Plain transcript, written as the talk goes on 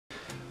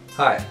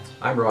Hi,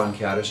 I'm Ron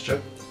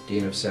Kadischuk,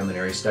 Dean of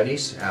Seminary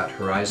Studies at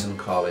Horizon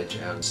College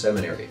and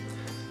Seminary.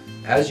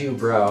 As you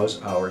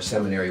browse our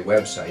seminary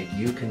website,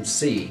 you can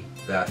see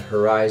that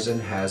Horizon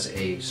has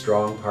a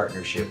strong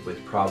partnership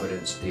with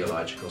Providence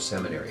Theological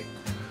Seminary.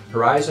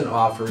 Horizon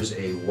offers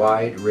a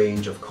wide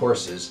range of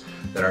courses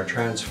that are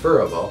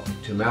transferable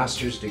to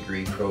master's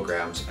degree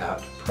programs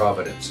at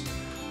Providence.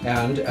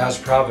 And as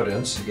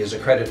Providence is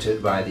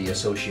accredited by the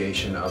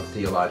Association of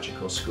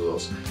Theological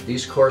Schools,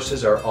 these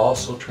courses are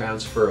also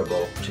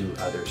transferable to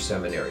other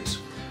seminaries.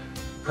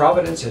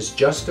 Providence has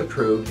just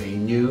approved a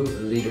new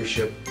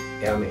Leadership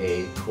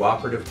MA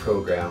cooperative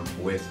program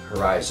with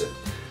Horizon.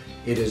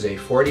 It is a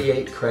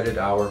 48 credit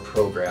hour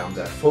program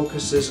that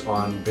focuses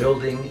on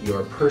building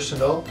your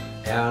personal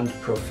and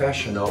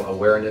professional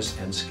awareness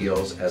and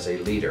skills as a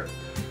leader.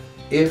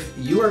 If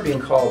you are being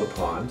called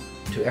upon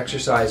to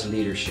exercise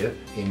leadership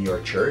in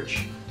your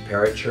church,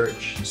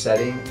 parachurch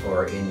setting,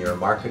 or in your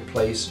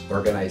marketplace,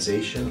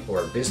 organization,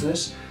 or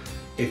business,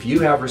 if you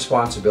have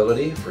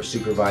responsibility for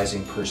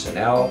supervising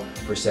personnel,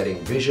 for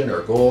setting vision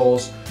or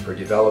goals, for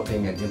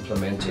developing and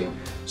implementing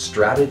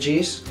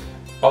strategies,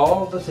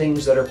 all the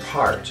things that are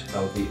part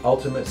of the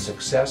ultimate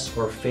success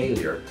or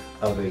failure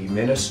of a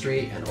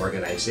ministry, an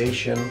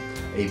organization,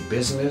 a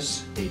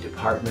business, a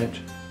department,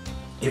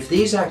 if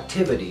these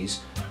activities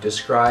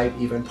describe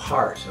even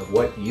part of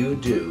what you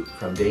do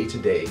from day to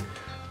day,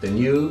 the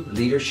new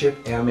Leadership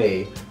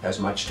MA has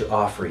much to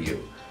offer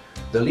you.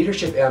 The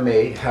Leadership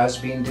MA has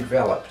been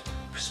developed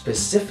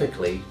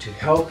specifically to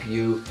help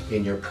you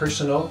in your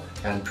personal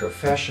and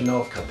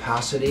professional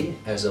capacity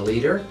as a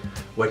leader,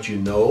 what you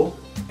know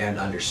and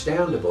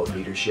understand about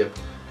leadership,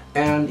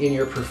 and in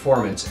your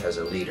performance as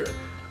a leader,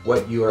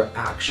 what you are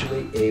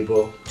actually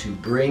able to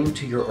bring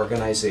to your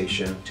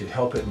organization to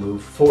help it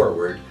move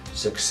forward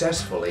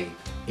successfully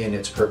in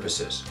its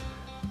purposes.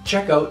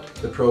 Check out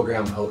the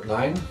program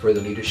outline for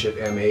the Leadership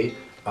MA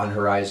on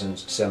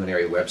Horizon's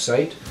seminary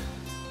website,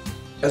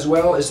 as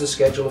well as the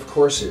schedule of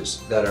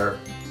courses that are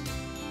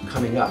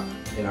coming up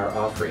in our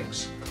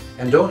offerings.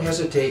 And don't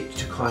hesitate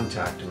to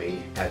contact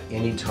me at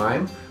any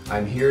time.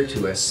 I'm here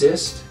to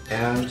assist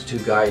and to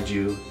guide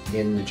you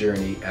in the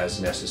journey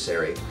as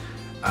necessary.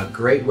 A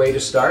great way to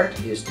start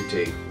is to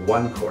take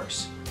one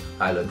course.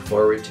 I look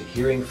forward to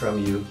hearing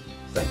from you.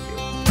 Thank you.